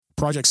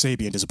Project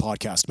Sapient is a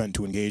podcast meant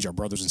to engage our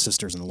brothers and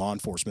sisters in the law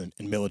enforcement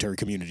and military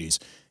communities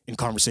in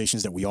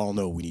conversations that we all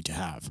know we need to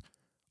have.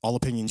 All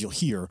opinions you'll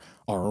hear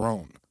are our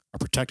own, are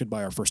protected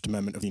by our First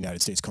Amendment of the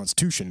United States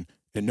Constitution,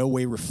 and in no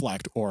way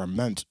reflect or are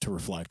meant to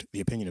reflect the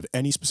opinion of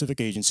any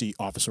specific agency,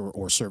 officer,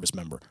 or service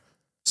member.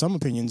 Some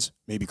opinions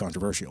may be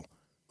controversial.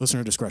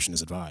 Listener discretion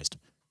is advised.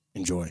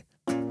 Enjoy.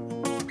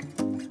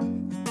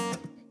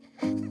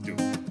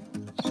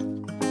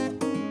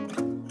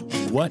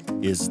 What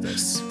is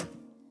this?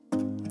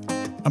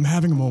 I'm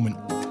having a moment.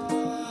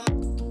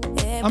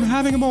 I'm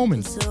having a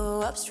moment.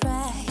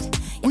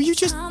 Will you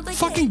just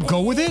fucking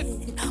go with it?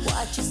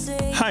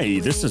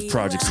 Hi, this is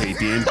Project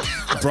Sapient,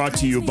 brought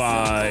to you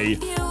by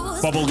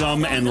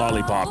Bubblegum and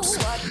Lollipops.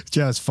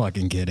 Just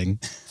fucking kidding.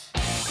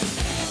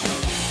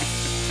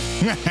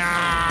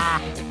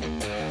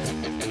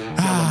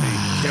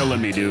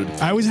 Killing me, dude.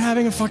 I was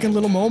having a fucking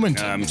little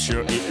moment. I'm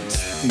sure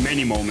it's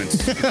many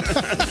moments.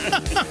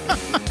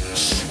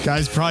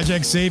 Guys,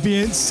 Project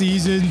Sapient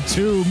Season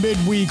 2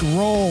 midweek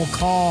roll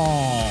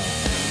call.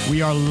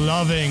 We are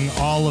loving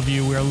all of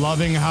you. We are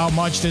loving how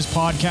much this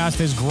podcast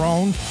has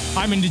grown.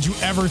 I mean, did you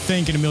ever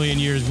think in a million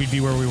years we'd be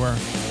where we were?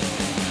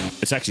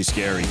 It's actually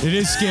scary. It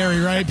is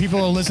scary, right?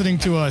 People are listening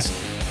to us.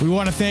 We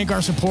want to thank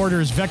our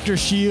supporters, Vector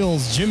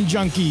Shields, Gym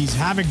Junkies,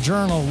 Havoc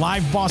Journal,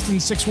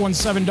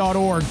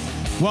 LiveBoston617.org,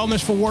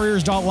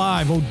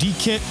 WellnessForWarriors.live, OD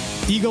Kit,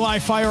 Eagle Eye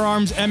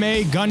Firearms,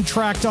 MA,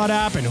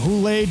 Guntrack.app, and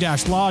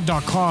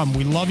Houlet-Law.com.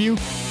 We love you.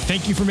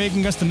 Thank you for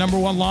making us the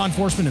 #1 law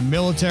enforcement and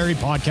military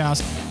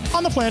podcast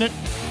on the planet.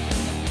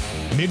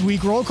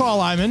 Midweek roll call,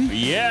 Ivan.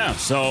 Yeah,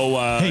 so...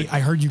 Hey,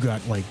 I heard you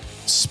got,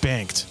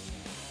 spanked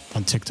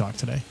on TikTok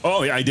today.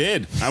 Oh, yeah, I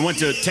did. I went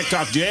to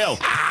TikTok jail.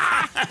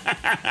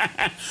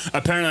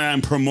 Apparently,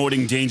 I'm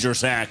promoting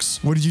dangerous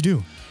acts. What did you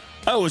do?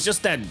 Oh, it was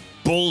just that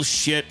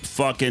bullshit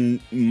fucking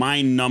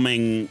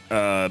mind-numbing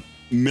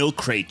milk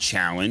crate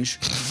challenge.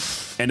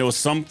 And there was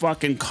some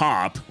fucking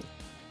cop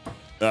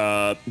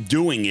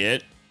doing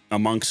it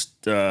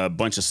amongst a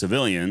bunch of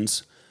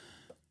civilians.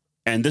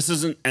 And this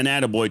isn't an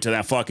attaboy to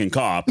that fucking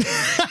cop. He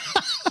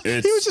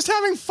was just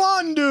having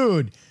fun,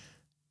 dude.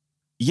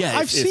 Yeah,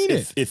 I've seen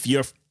it. If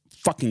you're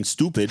fucking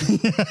stupid,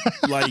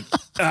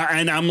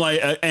 and I'm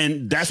like,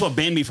 and that's what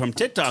banned me from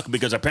TikTok,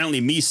 because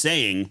apparently me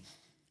saying,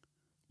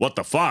 "What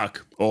the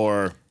fuck?"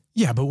 or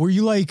yeah, but were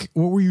you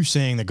what were you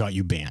saying that got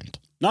you banned?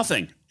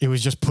 Nothing. It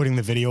was just putting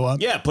the video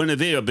up? Yeah, putting a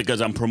video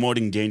because I'm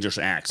promoting dangerous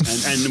acts.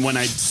 And when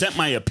I sent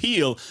my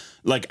appeal,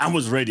 I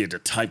was ready to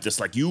type this,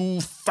 you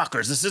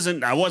fuckers, this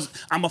isn't,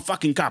 I'm a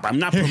fucking cop. I'm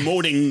not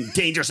promoting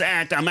dangerous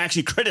act. I'm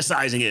actually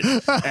criticizing it.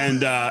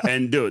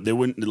 And dude, they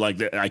wouldn't,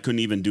 I couldn't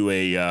even do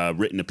a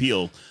written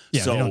appeal.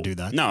 Yeah, they don't do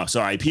that. No,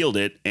 so I appealed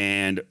it,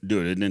 and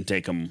dude, it didn't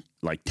take them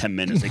 10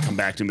 minutes. They come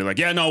back to me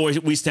yeah, no,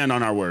 we stand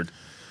on our word.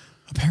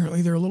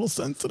 Apparently, they're a little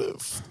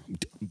sensitive.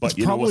 But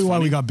that's probably why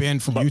we got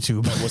banned from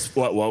YouTube.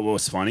 What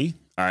was funny?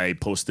 I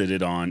posted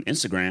it on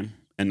Instagram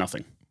and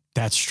nothing.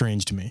 That's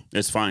strange to me.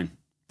 It's fine.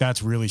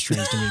 That's really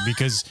strange to me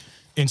because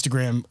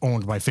Instagram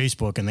owned by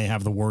Facebook, and they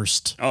have the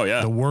worst. Oh yeah,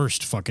 the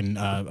worst fucking.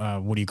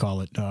 What do you call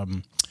it? What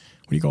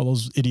do you call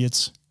those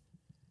idiots?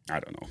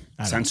 I don't know.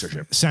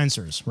 Censorship.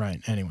 Censors,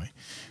 right. Anyway.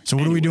 So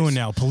what are we doing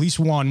now? Police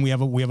One, we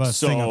have a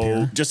thing up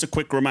here. Just a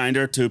quick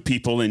reminder to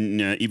people and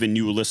even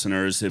new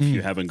listeners, if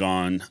you haven't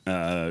gone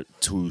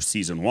to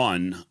season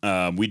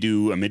 1, we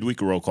do a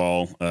midweek roll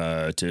call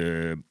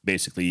to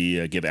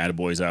basically give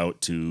attaboys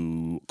out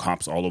to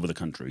cops all over the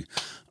country.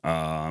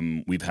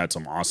 We've had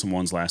some awesome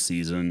ones last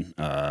season.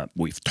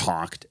 We've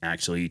talked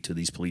actually to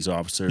these police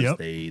officers. Yep.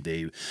 They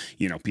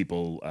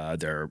people,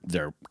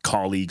 their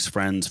colleagues,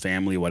 friends,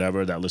 family,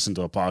 whatever that listen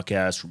to the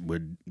podcast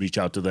would reach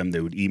out to them.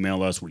 They would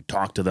email us. We'd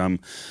talk to them.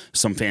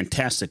 Some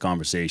fantastic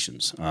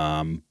conversations.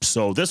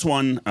 So this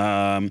one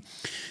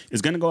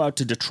is going to go out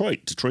to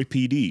Detroit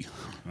PD.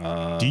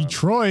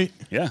 Detroit.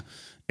 Yeah.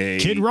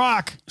 Kid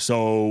Rock.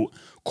 So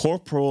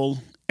Corporal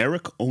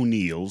Eric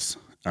O'Neill's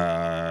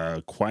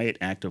quiet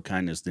act of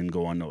kindness didn't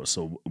go unnoticed.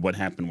 So what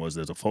happened was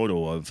there's a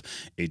photo of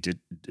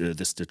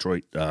this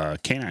Detroit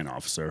canine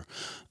officer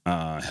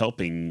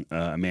helping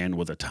a man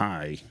with a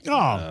tie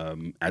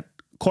at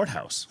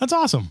courthouse. That's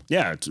awesome.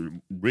 Yeah, it's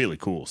really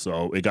cool.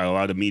 So it got a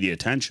lot of media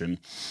attention,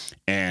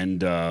 and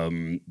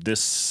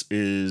this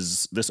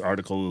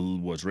article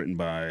was written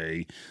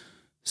by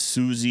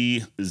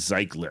Susie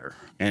Ziegler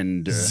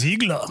and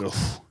Ziegler.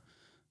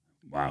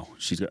 Wow,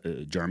 she's got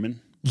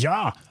German.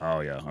 Yeah. Oh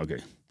yeah. Okay.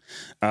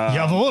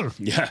 Jawohl.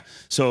 Yeah.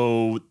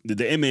 So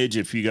the image,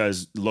 if you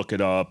guys look it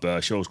up,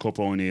 shows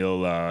Corporal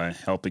O'Neill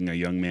helping a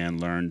young man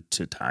learn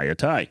to tie a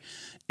tie.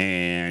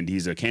 And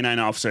he's a canine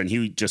officer, and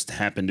he just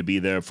happened to be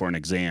there for an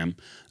exam.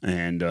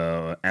 And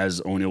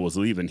as O'Neill was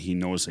leaving, he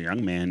noticed a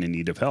young man in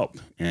need of help.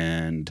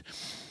 And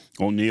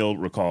O'Neill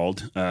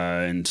recalled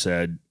and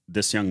said,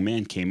 this young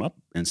man came up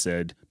and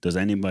said, does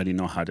anybody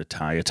know how to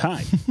tie a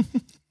tie?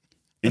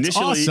 That's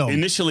awesome.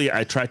 Initially,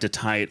 I tried to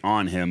tie it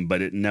on him,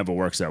 but it never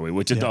works that way,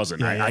 which it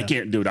doesn't. I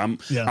can't do it.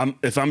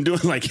 If I'm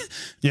doing like,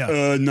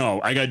 no,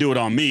 I got to do it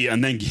on me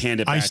and then hand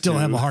it back. I still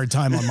have a hard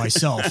time on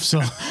myself. So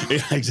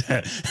yeah,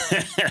 exactly.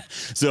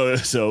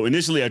 So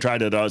initially I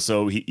tried it out.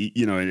 So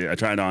I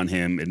tried it on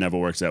him. It never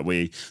works that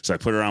way. So I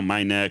put it around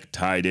my neck,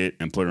 tied it,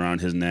 and put it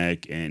around his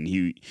neck, and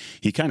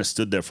he kind of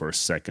stood there for a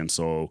second.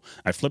 So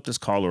I flipped his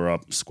collar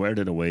up, squared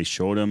it away,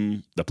 showed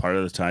him the part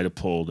of the tie to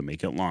pull to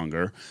make it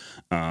longer.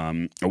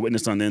 A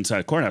witness on the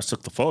inside courthouse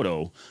took the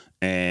photo,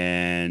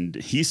 and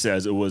he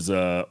says it was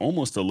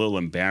almost a little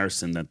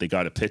embarrassing that they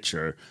got a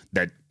picture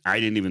that I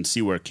didn't even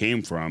see where it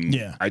came from.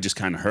 Yeah. I just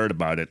kind of heard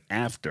about it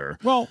after.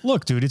 Well,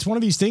 look, dude, it's one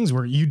of these things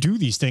where you do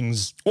these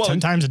things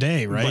 10 times a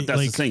day, right? But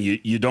that's the thing.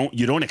 You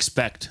don't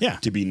expect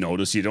to be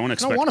noticed. You don't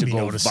expect to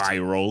go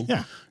viral.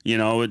 Yeah.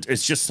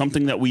 It's just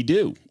something that we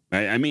do.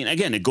 I mean,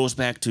 again, it goes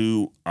back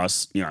to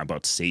us,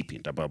 about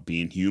sapient, about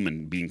being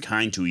human, being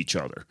kind to each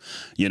other.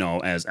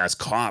 As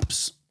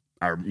cops,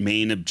 our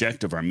main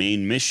objective, our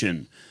main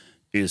mission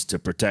is to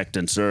protect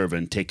and serve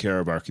and take care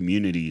of our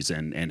communities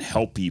and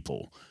help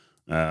people.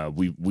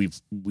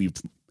 We've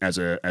as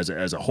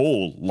a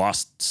whole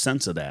lost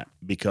sense of that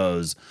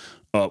because,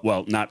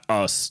 not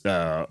us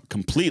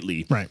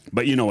completely, right?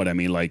 But you know what I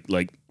mean,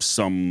 like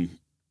some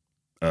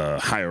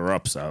higher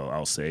ups,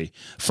 I'll say,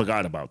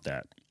 forgot about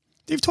that.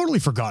 They've totally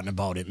forgotten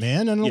about it,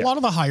 man. And a lot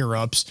of the higher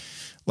ups,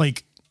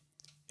 like,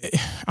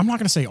 I'm not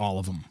going to say all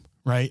of them,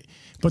 right?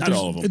 But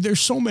there's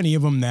so many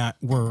of them that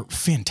were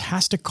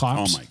fantastic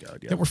cops. Oh my God,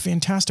 yeah. That were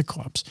fantastic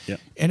cops. Yeah.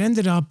 And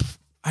ended up,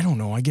 I don't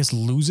know, I guess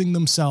losing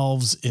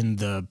themselves in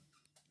the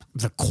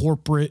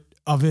corporate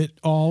of it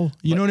all.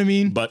 You know what I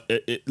mean? But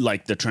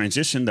like the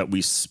transition that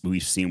we've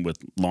seen with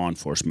law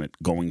enforcement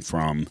going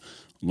from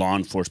law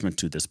enforcement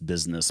to this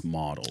business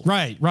model.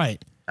 Right.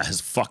 Has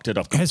fucked it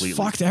up completely. Has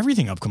fucked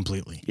everything up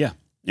completely. Yeah.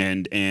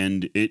 And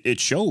it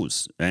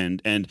shows.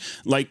 And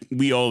like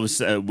we've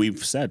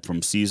said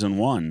from season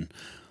 1,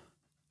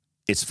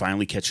 it's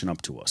finally catching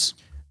up to us.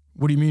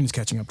 What do you mean it's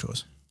catching up to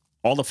us?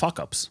 All the fuck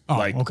ups,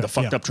 the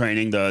fucked up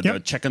training,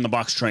 the check in the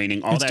box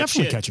training, all it's that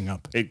definitely shit. Catching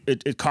up.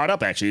 It caught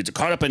up actually. It's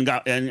caught up and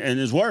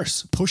is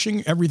worse.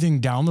 Pushing everything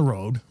down the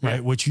road,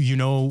 right? Which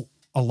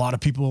a lot of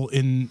people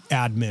in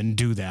admin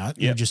do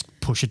that. You just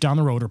push it down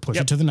the road or push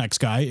it to the next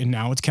guy, and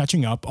now it's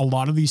catching up. A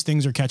lot of these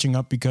things are catching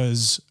up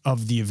because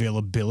of the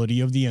availability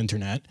of the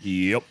internet.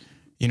 Yep.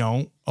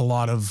 A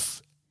lot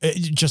of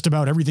just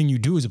about everything you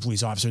do as a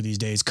police officer these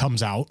days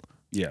comes out.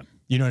 Yeah.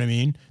 You know what I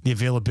mean? The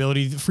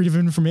availability, the freedom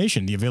of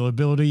information, the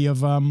availability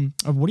of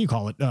what do you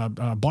call it?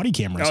 Body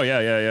cameras. Oh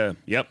yeah.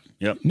 Yep.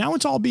 Now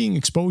it's all being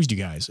exposed, you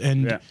guys.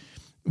 And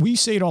we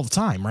say it all the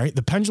time, right?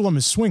 The pendulum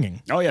is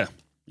swinging. Oh yeah.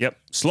 Yep.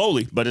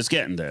 Slowly, but it's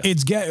getting there.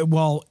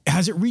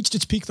 Has it reached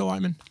its peak though,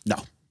 Iman? No.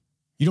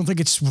 You don't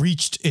think it's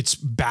reached its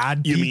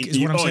bad peak?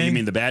 I'm saying? You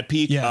mean the bad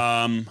peak? Yeah.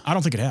 I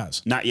don't think it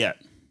has. Not yet.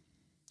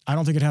 I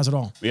don't think it has at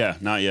all. Yeah,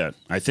 not yet.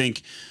 I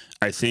think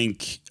it's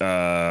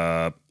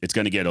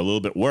going to get a little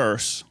bit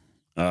worse.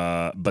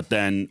 But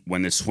then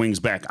when it swings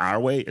back our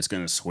way, it's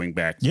going to swing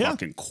back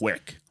fucking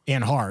quick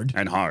and hard.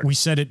 We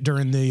said it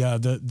during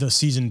the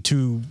season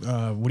 2.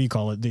 What do you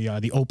call it?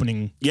 The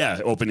opening. Yeah,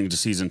 opening to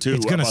season 2.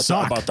 It's going to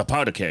suck. About the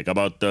powder keg,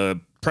 about the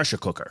pressure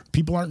cooker.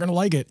 People aren't going to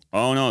like it.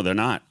 Oh no, they're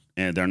not.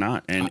 And they're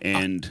not.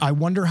 And I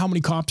wonder how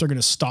many cops are going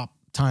to stop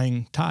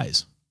tying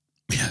ties.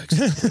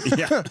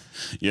 Yeah,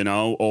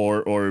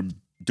 or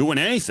doing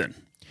anything.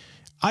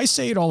 I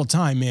say it all the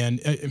time, man.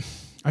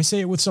 I say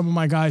it with some of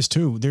my guys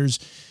too. There's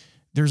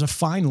a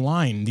fine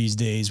line these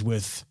days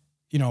with,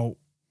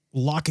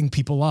 locking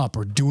people up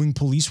or doing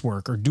police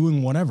work or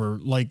doing whatever.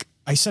 Like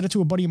I said it to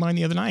a buddy of mine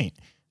the other night.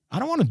 I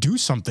don't want to do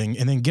something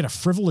and then get a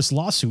frivolous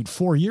lawsuit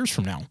 4 years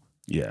from now.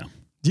 Yeah.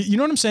 You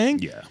know what I'm saying?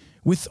 Yeah.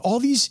 With all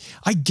these,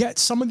 I get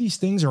some of these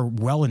things are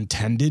well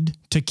intended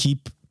to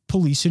keep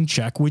police in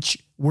check, which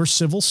we're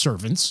civil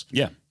servants.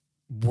 Yeah.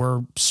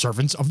 We're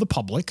servants of the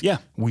public. Yeah.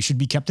 We should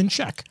be kept in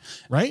check,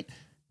 right?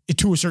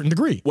 To a certain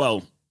degree.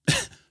 Well,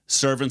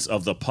 servants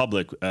of the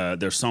public,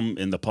 there's some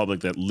in the public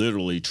that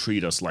literally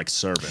treat us like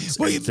servants.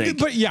 Well, I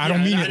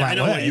don't mean it that way. I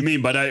know what you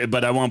mean, but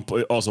I want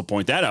to also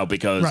point that out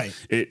because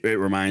it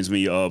reminds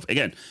me of,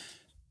 again,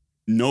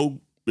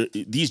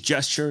 these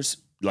gestures,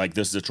 like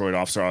this Detroit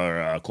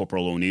officer,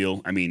 Corporal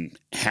O'Neill, I mean,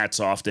 hats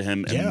off to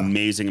him. Yeah.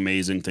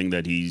 Amazing thing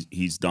that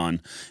he's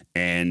done.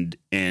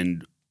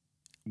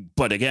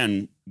 But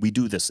again, we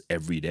do this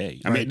every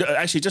day. I mean,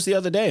 actually, just the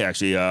other day,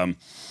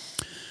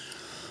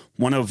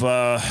 one of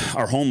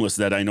our homeless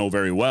that I know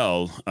very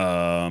well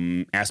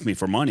asked me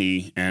for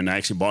money, and I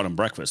actually bought him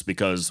breakfast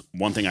because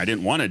one thing I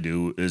didn't want to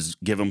do is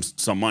give him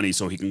some money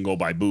so he can go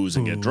buy booze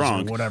and get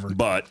drunk. Or whatever.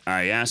 But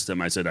I asked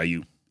him, I said, are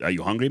you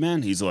hungry,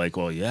 man? He's like,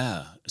 well,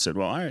 yeah. I said,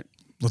 well, all right.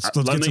 Let's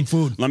get some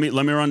food. Let me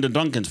run to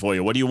Dunkin's for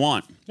you. What do you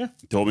want? Yeah.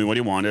 Told me what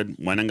he wanted.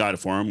 Went and got it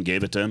for him.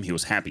 Gave it to him. He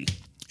was happy.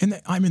 And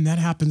that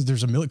happens.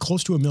 There's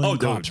close to a million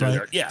cops,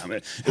 right? Yeah.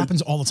 It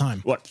happens all the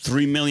time. What,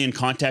 3 million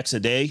contacts a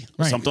day?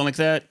 Right. Something like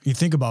that? You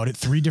think about it,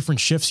 3 different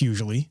shifts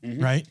usually,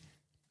 right?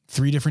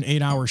 3 different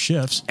 8-hour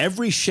shifts.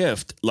 Every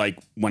shift, like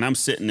when I'm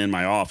sitting in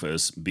my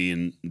office,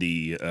 being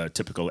the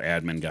typical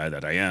admin guy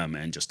that I am,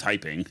 and just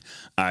typing,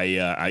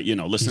 I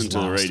listen to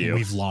the radio.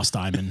 We've lost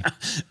Iman.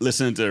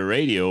 Listen to the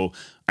radio.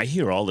 I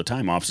hear all the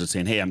time officers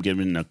saying, "Hey, I'm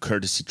giving a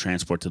courtesy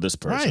transport to this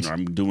person, Right. or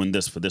I'm doing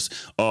this for this.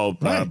 Oh,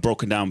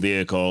 broken down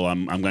vehicle.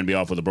 I'm going to be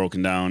off with a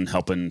broken down,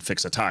 helping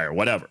fix a tire,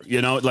 whatever.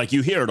 Like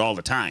you hear it all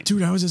the time.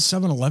 Dude, I was at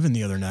 7-Eleven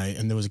the other night,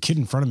 and there was a kid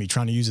in front of me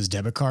trying to use his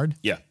debit card.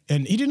 Yeah,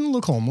 And he didn't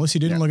look homeless. He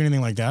didn't look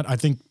anything like that. I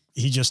think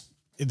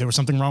there was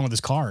something wrong with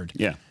his card.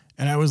 yeah,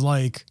 And I was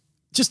like,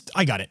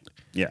 I got it.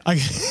 yeah, I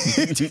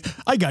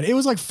got it. It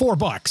was like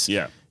 $4.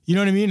 yeah. You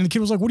know what I mean? And the kid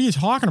was like, "What are you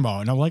talking about?"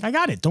 And I'm like, "I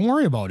got it. Don't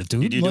worry about it,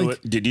 dude."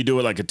 Did you do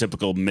it like a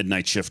typical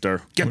midnight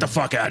shifter? Get the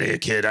fuck out of here,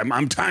 kid.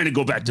 I'm trying to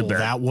go back to bed.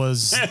 That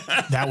was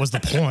the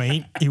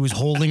point. He was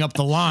holding up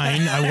the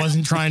line. I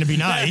wasn't trying to be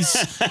nice.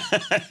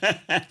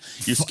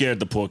 You scared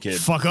the poor kid.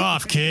 Fuck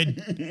off,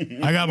 kid.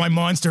 I got my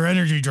Monster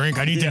Energy drink.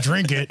 I need to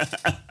drink it.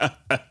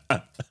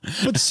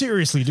 But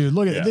seriously, dude,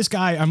 look at this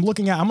guy. I'm going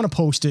to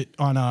post it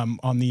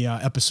on the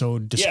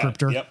episode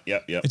descriptor.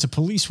 Yep. It's a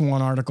Police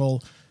One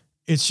article.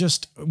 It's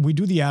just, we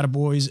do the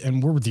Attaboys,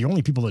 and we're the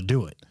only people that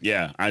do it.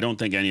 Yeah, I don't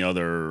think any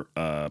other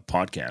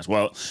podcast.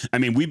 Well, I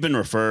mean, we've been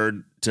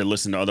referred to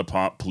listen to other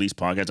police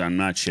podcasts. I'm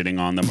not shitting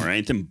on them or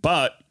anything,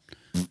 but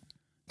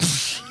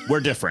we're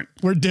different.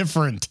 We're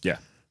different. Yeah.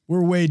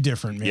 We're way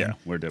different, man. Yeah,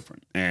 we're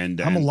different. And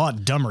I'm a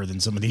lot dumber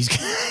than some of these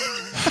guys.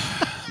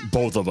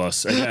 both of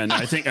us. And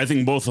I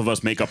think both of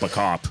us make up a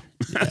cop.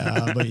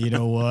 Yeah, but you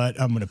know what?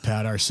 I'm going to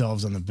pat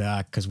ourselves on the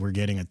back because we're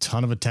getting a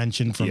ton of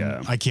attention from.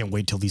 Yeah. I can't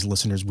wait till these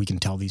listeners. We can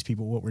tell these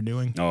people what we're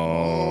doing.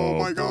 Oh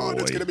my God,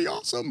 boy. it's going to be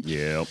awesome.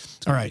 Yep.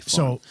 All right,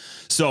 so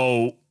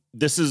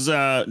this is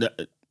this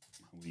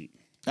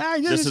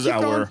is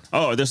our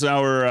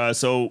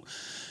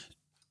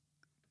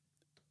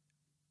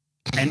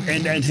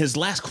and his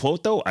last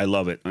quote though, I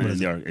love it.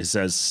 It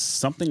says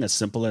something as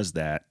simple as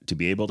that: to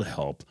be able to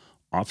help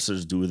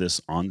officers do this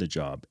on the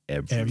job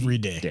every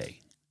day.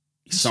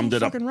 He summed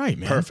it up right,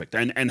 man. Perfect.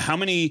 And how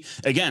many,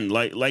 again,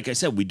 like I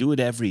said, we do it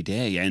every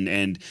day.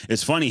 And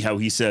it's funny how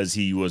he says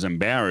he was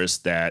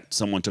embarrassed that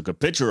someone took a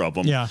picture of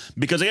him. Yeah.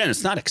 Because again,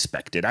 it's not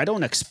expected. I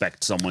don't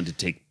expect someone to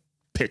take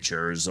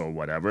pictures or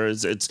whatever.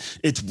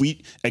 It's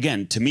we,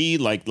 again, to me,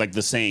 like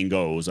the saying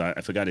goes, I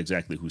forgot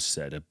exactly who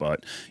said it,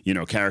 but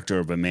character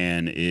of a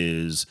man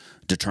is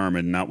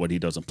determined not what he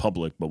does in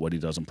public, but what he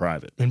does in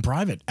private. In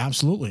private,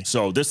 absolutely.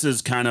 So this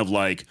is kind of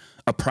like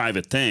a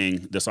private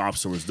thing this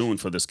officer was doing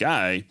for this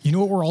guy. You know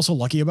what we're also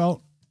lucky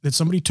about? That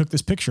somebody took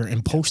this picture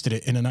and posted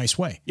it in a nice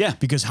way. Yeah.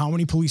 Because how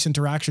many police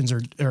interactions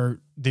are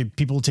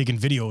people taking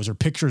videos or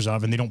pictures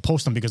of, and they don't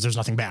post them because there's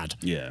nothing bad.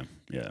 Yeah.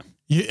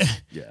 You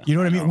know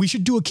what I mean? We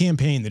should do a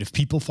campaign that if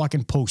people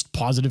fucking post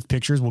positive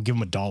pictures, we'll give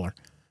them $1.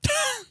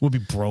 We'll be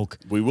broke.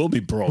 We will be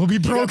broke. We'll be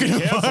broke. Be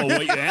careful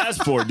what you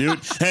ask for, dude.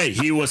 Hey,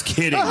 he was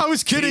kidding. I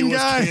was kidding,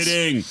 guys. He was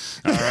kidding.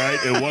 All right,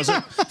 it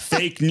wasn't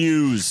fake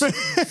news.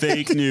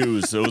 Fake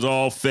news. It was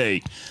all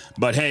fake.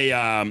 But hey,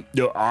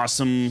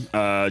 awesome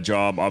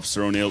job,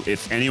 Officer O'Neill.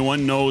 If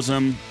anyone knows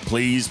him,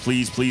 please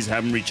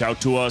have him reach out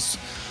to us.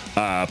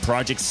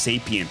 Project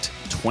Sapient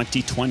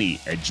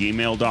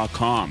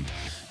 2020@gmail.com.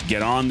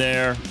 Get on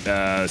there,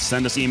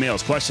 send us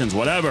emails, questions,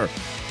 whatever.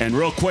 And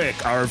real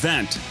quick, our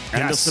event,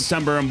 end of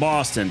September in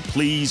Boston.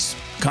 Please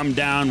come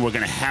down. We're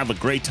going to have a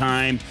great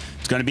time.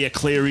 It's going to be at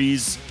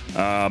Cleary's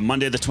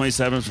Monday the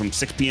 27th from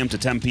 6 p.m. to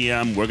 10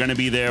 p.m. We're going to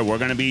be there. We're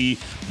going to be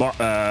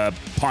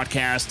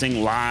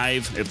podcasting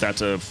live, if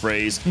that's a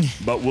phrase,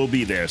 but we'll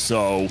be there.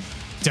 So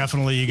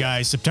definitely, you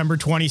guys. September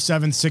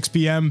 27th, 6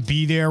 p.m.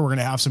 Be there. We're going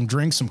to have some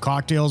drinks, some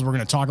cocktails. We're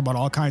going to talk about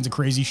all kinds of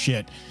crazy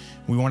shit.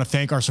 We want to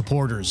thank our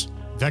supporters: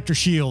 Vector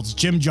Shields,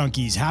 Gym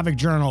Junkies, Havoc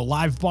Journal,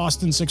 Live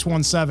Boston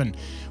 617,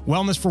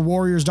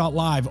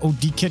 wellnessforwarriors.live,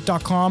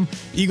 odkit.com,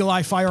 Eagle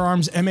Eye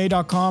Firearms,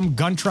 ma.com,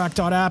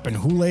 guntrack.app, and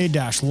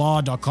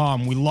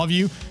hule-law.com. We love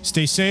you.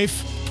 Stay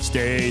safe.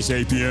 stay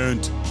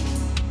sapient.